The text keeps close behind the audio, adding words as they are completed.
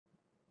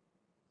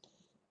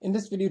In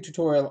this video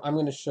tutorial, I'm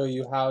going to show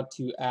you how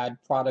to add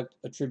product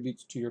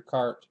attributes to your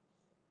cart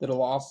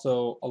that'll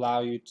also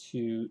allow you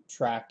to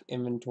track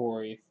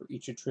inventory for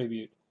each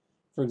attribute.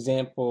 For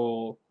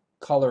example,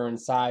 color and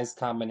size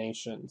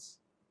combinations.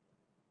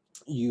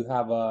 You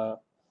have a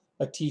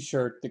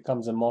t-shirt that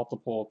comes in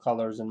multiple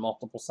colors and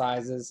multiple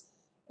sizes,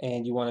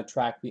 and you want to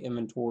track the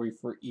inventory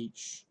for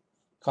each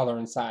color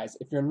and size.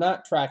 If you're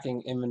not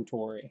tracking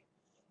inventory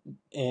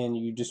and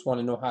you just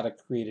want to know how to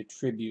create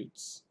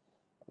attributes,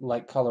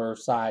 like color or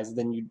size,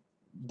 then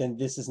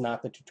this is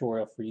not the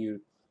tutorial for you.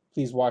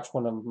 Please watch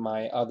one of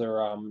my other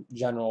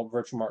general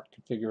Virtuemart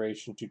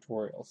configuration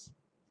tutorials.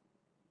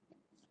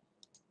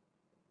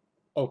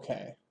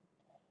 Okay,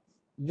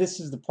 this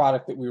is the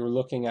product that we were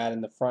looking at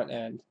in the front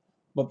end.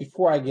 But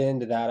before I get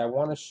into that, I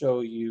want to show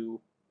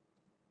you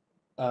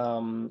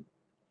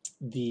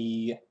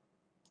the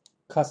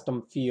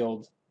custom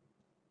field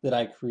that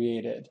I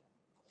created.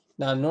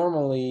 Now,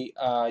 normally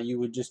you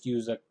would just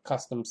use a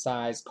custom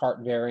size cart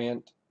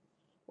variant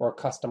or a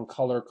custom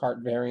color cart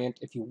variant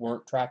if you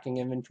weren't tracking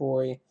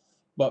inventory.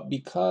 But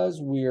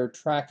because we're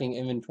tracking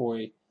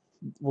inventory,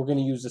 we're going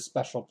to use a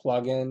special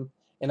plugin.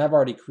 And I've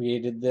already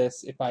created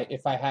this. If I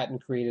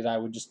hadn't created, I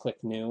would just click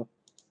new.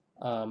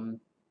 Yeah,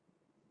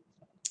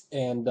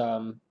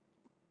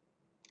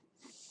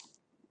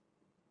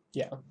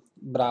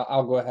 but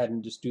I'll go ahead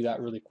and just do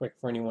that really quick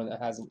for anyone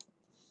that hasn't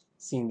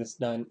seen this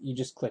done. You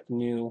just click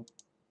new,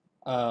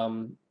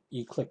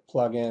 you click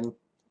plugin,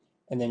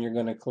 and then you're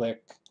going to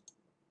click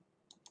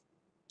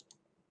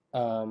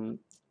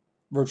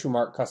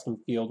Virtuemart custom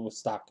field with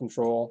stock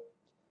control,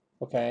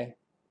 okay,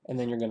 and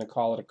then you're going to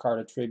call it a cart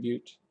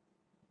attribute.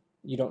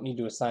 You don't need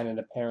to assign it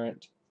a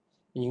parent,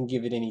 and you can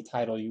give it any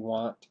title you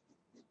want.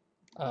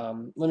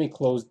 Let me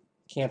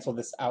cancel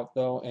this out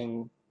though,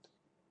 and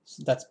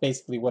so that's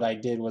basically what I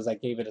did. Was I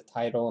gave it a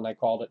title and I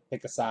called it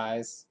pick a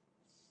size,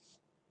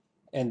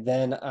 and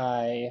then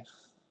I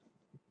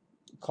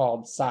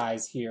called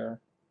size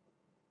here.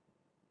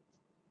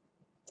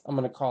 I'm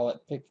going to call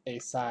it pick a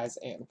size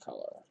and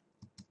color.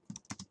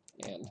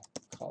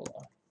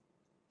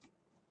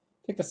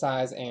 Pick a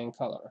size and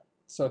color.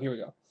 So here we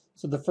go.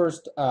 So the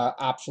first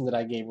option that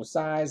I gave was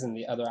size, and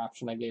the other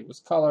option I gave was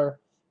color,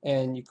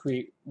 and you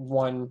create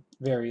one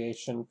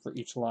variation for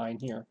each line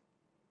here.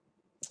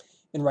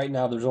 And right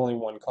now there's only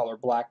one color,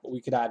 black, but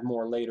we could add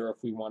more later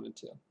if we wanted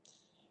to.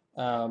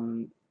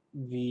 And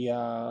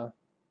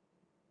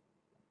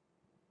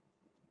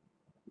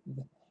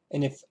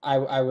if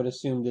I would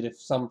assume that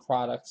if some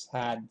products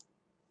had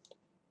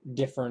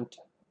different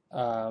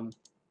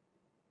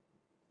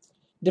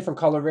different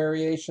color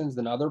variations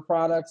than other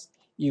products,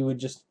 you would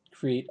just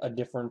create a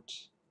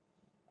different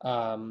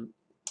a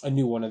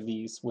new one of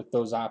these with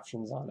those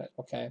options on it.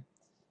 Okay,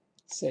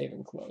 save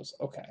and close.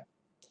 Okay,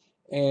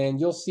 and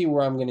you'll see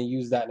where I'm going to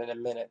use that in a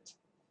minute.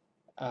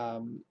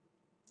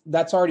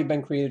 That's already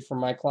been created for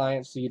my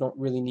client, so you don't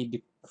really need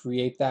to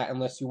create that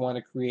unless you want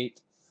to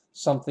create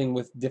something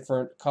with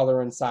different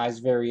color and size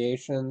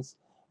variations.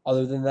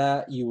 Other than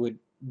that, you would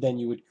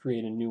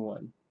create a new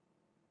one.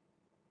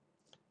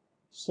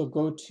 So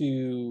go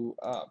to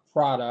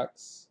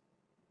products,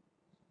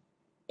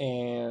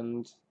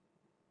 and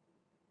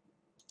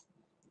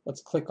let's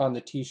click on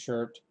the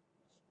t-shirt.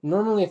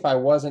 Normally, if I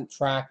wasn't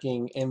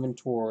tracking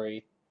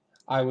inventory,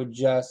 I would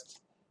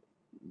just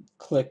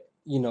click,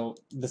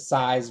 the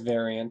size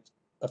variant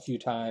a few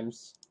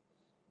times,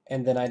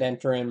 and then I'd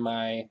enter in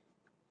my,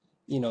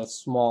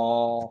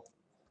 small,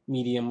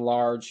 medium,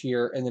 large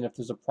here, and then if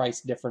there's a price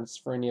difference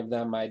for any of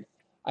them, I'd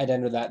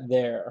enter that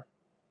there.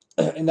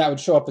 And that would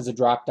show up as a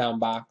drop-down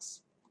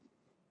box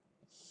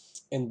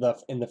in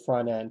the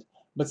front end.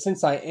 But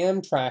since I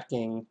am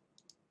tracking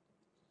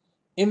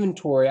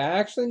inventory, I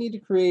actually need to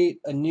create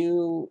a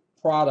new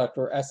product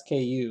or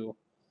SKU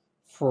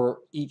for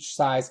each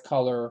size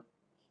color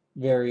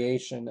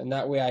variation, and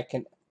that way I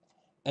can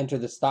enter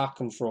the stock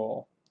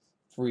control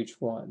for each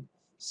one.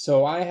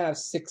 So I have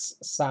 6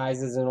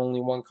 sizes and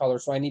only one color,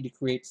 so I need to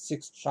create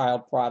 6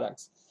 child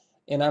products.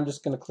 And I'm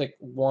just going to click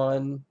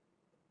 1,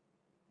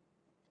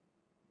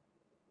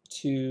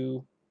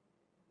 2,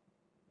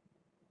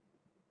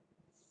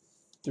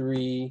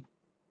 3,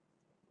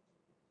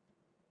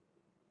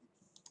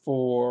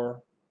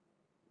 4,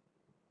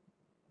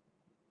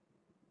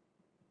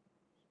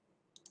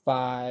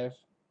 5,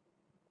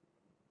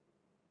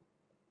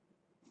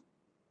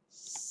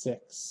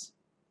 6.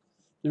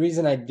 The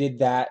reason I did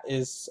that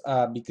is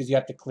because you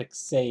have to click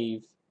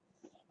save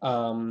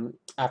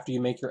after you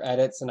make your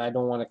edits, and I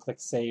don't want to click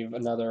save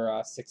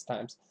another 6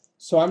 times.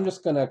 So I'm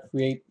just going to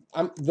create,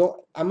 I'm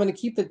going to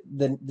keep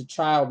the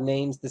child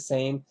names the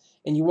same,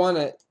 and you want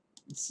to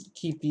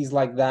keep these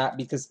like that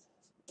because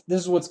this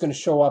is what's going to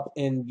show up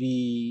in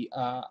the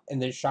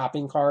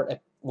shopping cart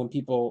when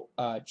people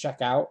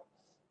check out.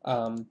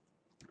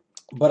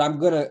 But I'm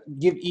going to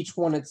give each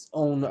one its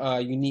own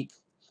unique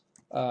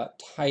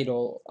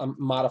title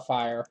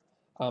modifier.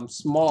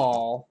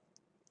 Small,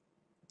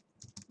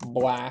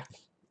 black,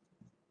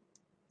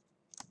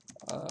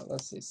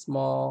 let's see,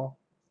 small,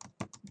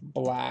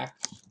 black,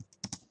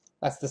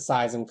 That's the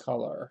size and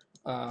color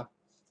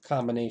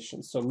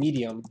combination. So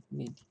medium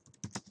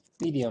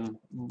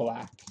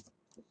black.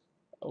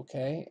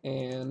 Okay,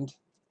 and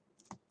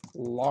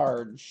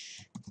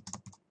large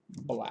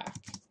black.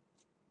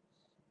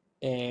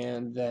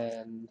 And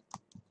then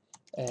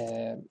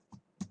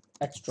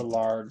extra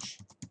large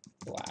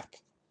black.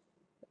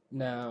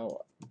 Now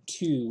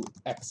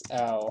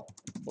 2XL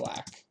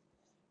black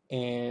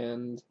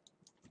and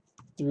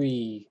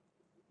 3XL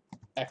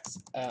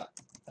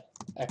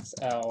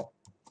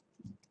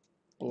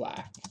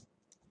black.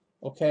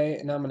 Okay,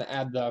 and I'm going to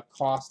add the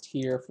cost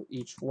here for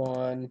each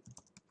one.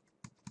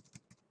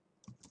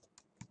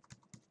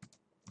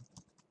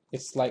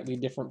 It's slightly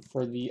different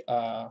for the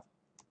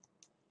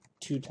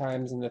 2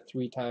 times and the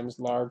 3 times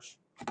large.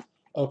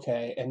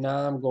 Okay, and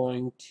now I'm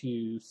going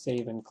to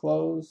save and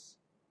close.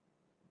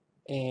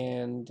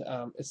 And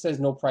it says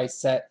no price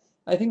set.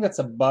 I think that's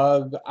a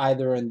bug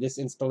either in this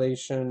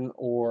installation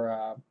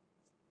or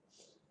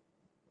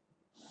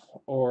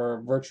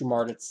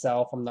Virtuemart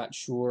itself. I'm not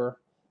sure,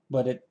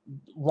 but it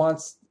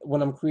wants,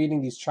 when I'm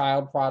creating these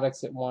child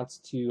products, it wants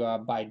to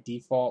by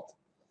default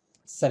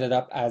set it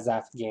up as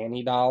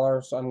Afghani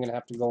dollar. So I'm going to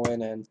have to go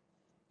in and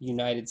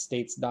United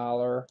States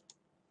dollar,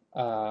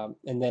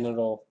 and then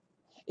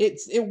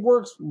it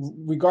works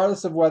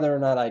regardless of whether or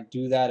not I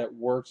do that. It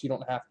works. You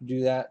don't have to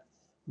do that,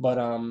 but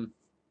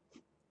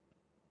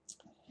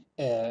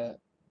it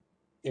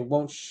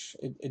won't.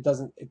 It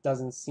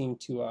doesn't seem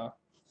to.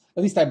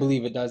 At least I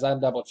believe it does. I'll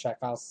double check.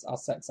 I'll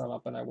set some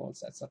up and I won't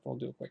set stuff. We'll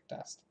do a quick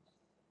test.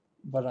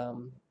 But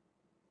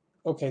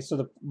okay.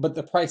 So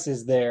the price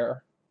is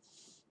there,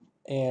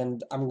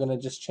 and I'm gonna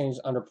just change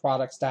under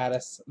product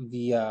status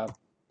the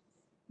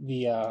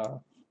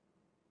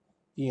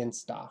in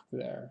stock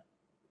there.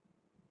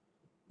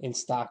 In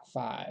stock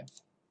 5.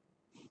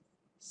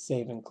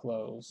 Save and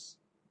close.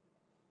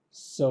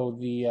 So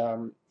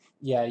the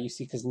yeah, you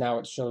see, because now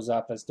it shows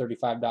up as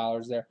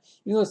 $35 there.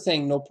 Even though it's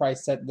saying no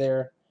price set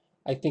there,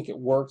 I think it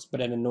works,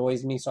 but it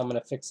annoys me, so I'm going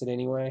to fix it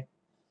anyway.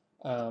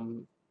 I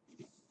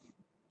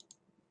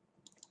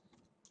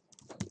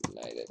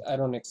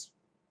don't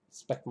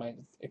expect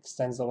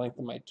extends the length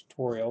of my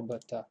tutorial,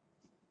 but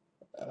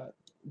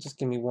just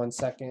give me 1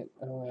 second.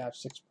 I only have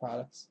 6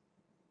 products.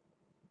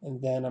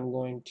 And then I'm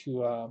going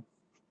to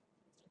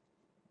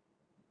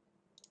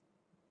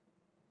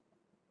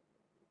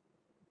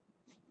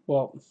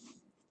well,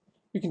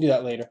 we can do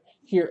that later.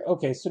 Here,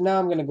 okay, so now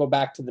I'm going to go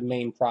back to the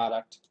main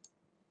product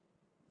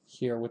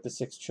here with the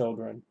 6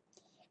 children.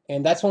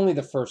 And that's only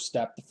the first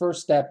step. The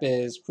first step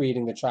is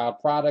creating the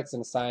child products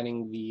and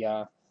assigning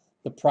the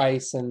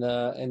price and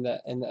the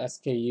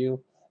SKU.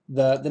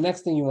 The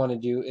next thing you want to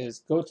do is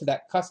go to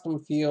that custom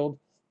field,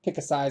 pick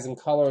a size and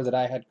color that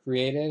I had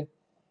created,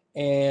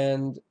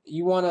 and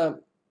you want to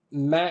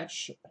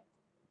match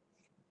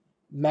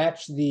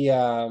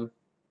the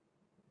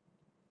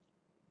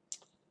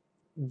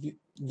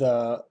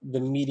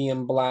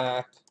medium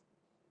black,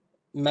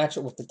 match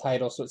it with the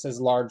title, so it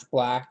says large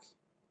black.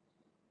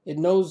 It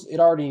knows, it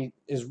already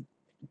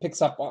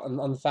picks up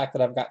on the fact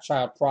that I've got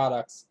child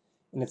products,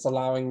 and it's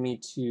allowing me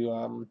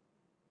to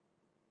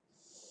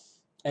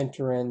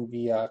enter in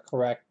the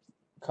correct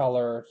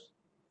color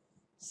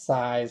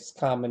size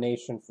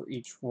combination for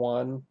each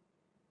one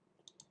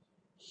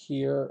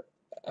here,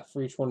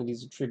 for each one of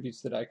these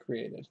attributes that I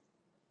created.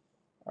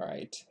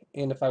 Alright,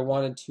 and if I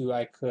wanted to,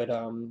 I could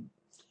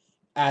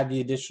add the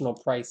additional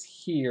price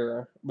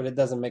here, but it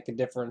doesn't make a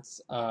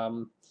difference.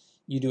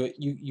 You do it,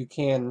 you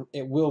can,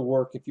 it will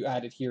work if you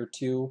add it here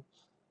too,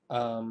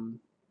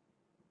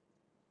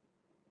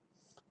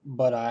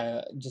 but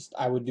I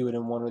would do it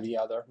in one or the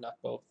other, not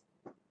both.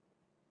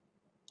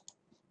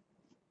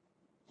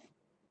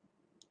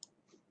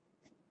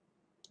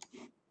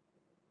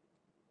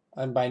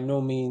 I'm by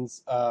no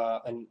means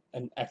an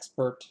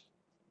expert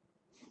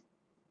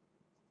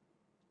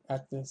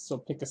at this, so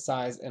pick a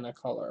size and a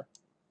color,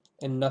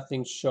 and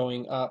nothing's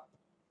showing up,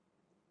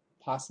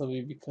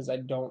 possibly because I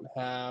don't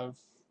have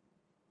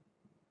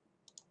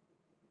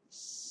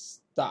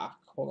stock.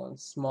 Hold on,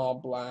 small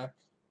black.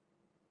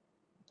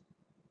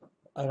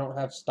 I don't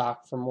have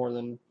stock for more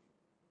than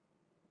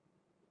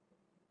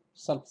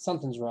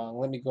something's wrong.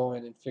 Let me go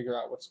in and figure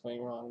out what's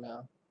going wrong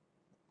now.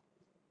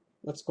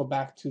 Let's go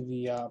back to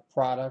the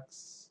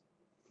products.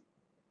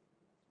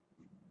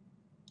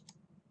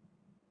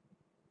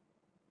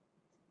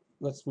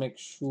 Let's make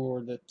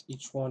sure that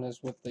each one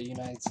is with the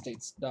United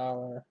States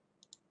dollar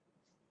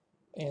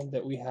and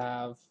that we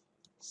have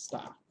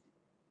stock.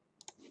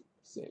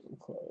 Save and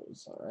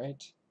close. All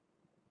right.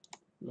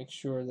 Make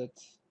sure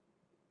that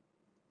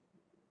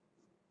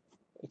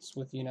it's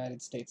with the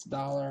United States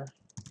dollar.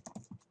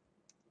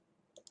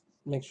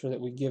 Make sure that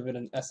we give it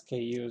an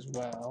SKU as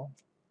well.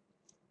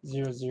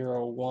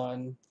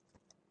 001.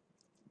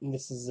 And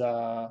this is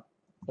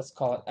let's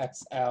call it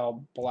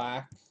XL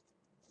black.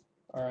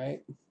 All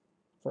right,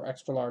 for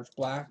extra large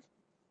black.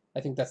 I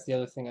think that's the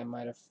other thing I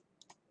might have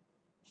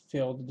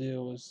failed to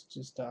do, was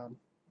just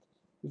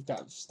we've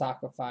got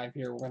stock of 5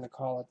 here. We're going to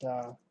call it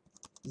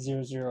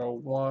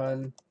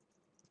 001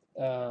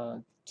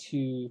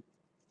 2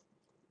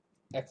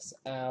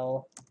 XL,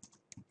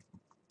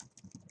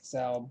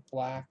 XL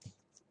black.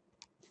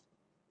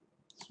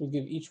 So we'll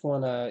give each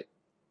one a,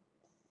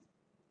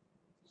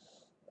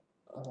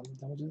 then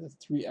we'll do the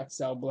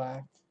 3XL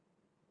black.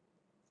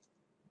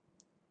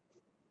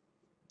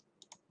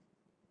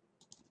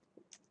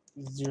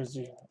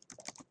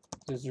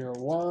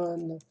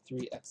 001,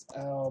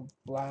 3XL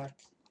black.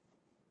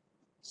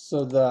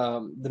 So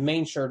the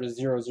main shirt is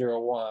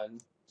 001,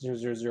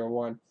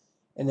 0001,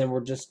 and then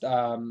we're just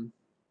adding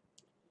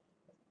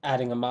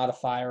a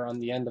modifier on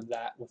the end of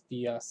that with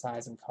the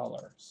size and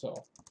color. So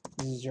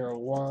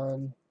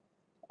 01,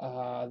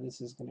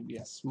 this is going to be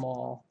a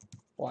small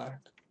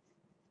black.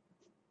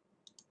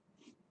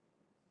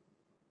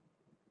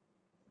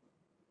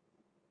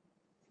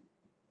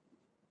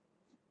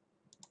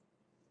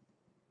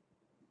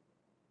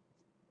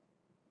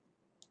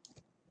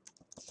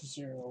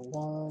 Zero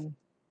one,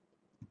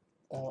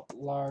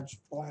 large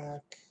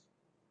black.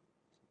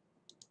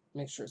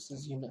 Make sure it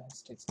says United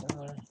States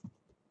dollar.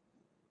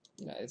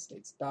 United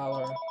States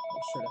dollar.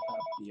 Make sure to have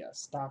the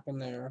stop in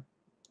there.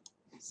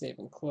 Save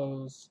and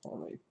close. Let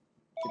me get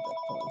that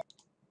closed.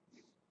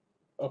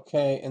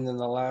 Okay, and then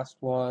the last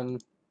one,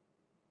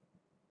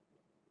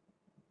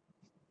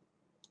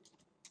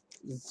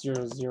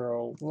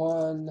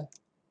 001,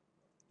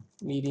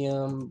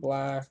 medium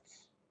black,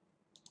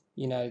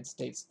 United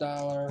States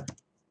dollar.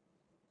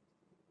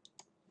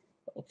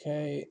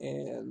 Okay,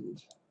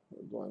 and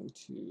we're going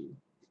to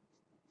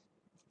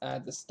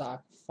add the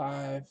stock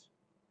 5.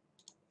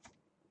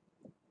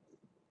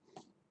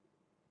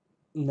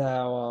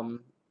 Now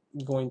I'm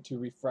going to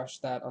refresh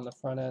that on the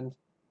front end.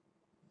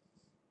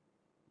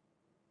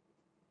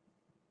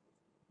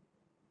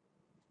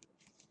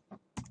 It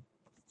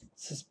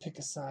says pick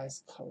a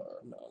size color.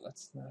 No,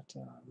 that's not.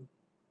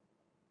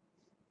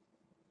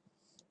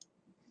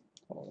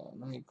 Hold on,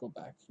 let me go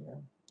back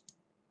here.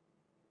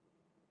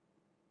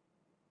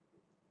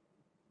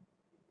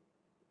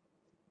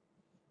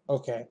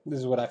 Okay, this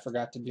is what I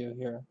forgot to do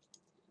here.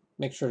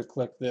 Make sure to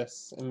click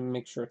this and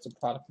make sure it's a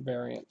product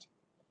variant.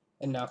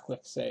 And now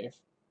click Save.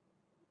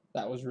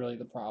 That was really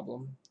the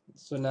problem.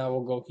 So now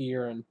we'll go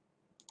here and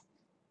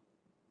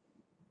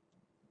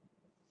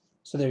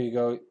so there you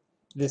go.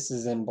 This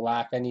is in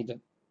black. I need to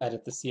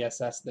edit the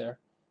CSS there.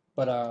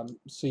 But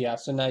so yeah,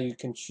 so now you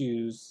can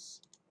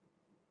choose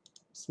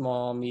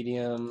small,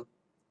 medium,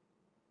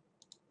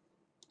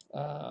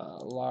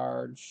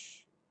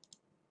 large,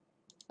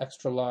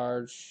 extra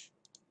large,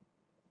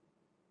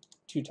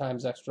 2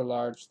 times extra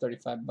large,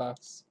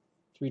 $35.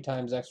 3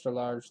 times extra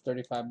large,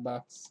 $35.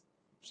 For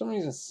some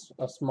reason,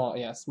 a small,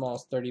 yeah, small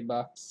is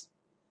 $30.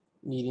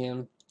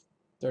 Medium,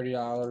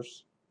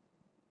 $30.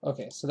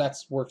 Okay, so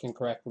that's working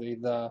correctly.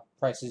 The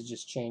price is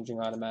just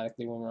changing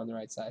automatically when we're on the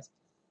right size.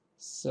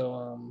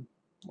 So,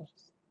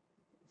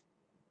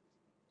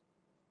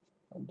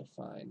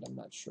 undefined. I'm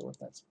not sure what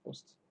that's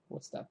supposed to,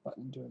 what's that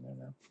button doing there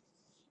now.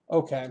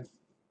 Okay.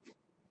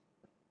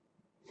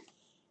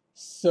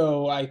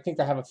 So I think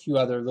I have a few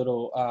other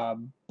little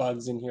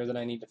bugs in here that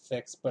I need to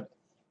fix, but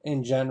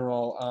in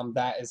general,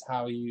 that is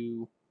how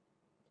you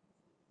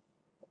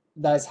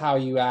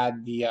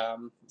add the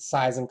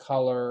size and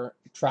color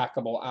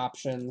trackable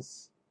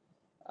options.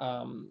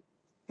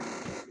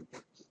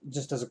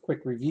 Just as a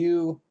quick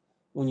review,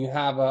 when you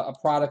have a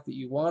product that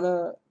you want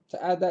to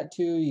add that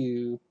to,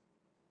 you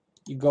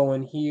go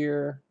in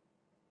here,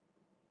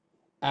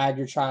 add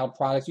your child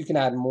products. You can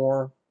add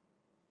more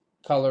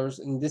colors,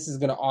 and this is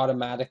going to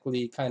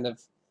automatically kind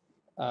of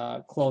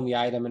clone the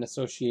item and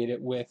associate it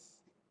with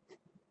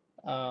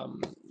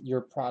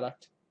your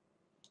product.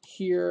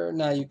 Here,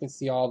 now you can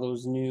see all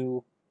those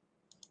new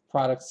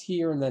products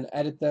here, and then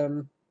edit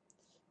them.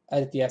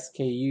 Edit the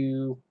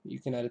SKU. You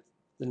can edit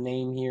the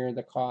name here,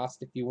 the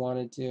cost if you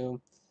wanted to.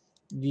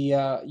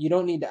 You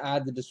don't need to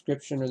add the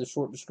description or the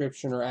short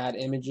description or add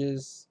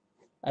images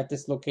at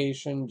this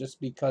location,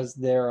 just because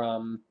they're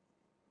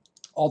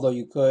although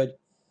you could,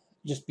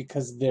 just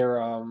because they're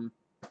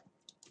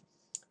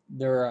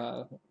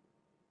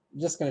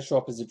just going to show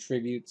up as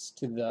attributes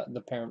to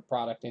the parent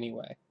product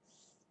anyway.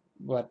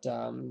 But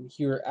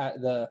here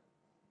at the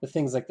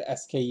things like the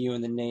SKU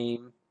and the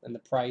name and the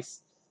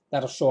price,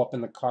 that'll show up in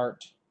the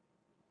cart,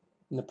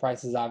 and the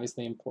price is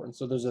obviously important.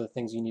 So those are the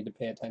things you need to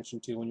pay attention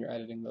to when you're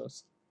editing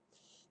those.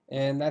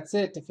 And that's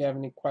it. If you have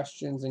any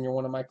questions and you're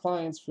one of my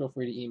clients, feel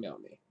free to email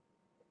me.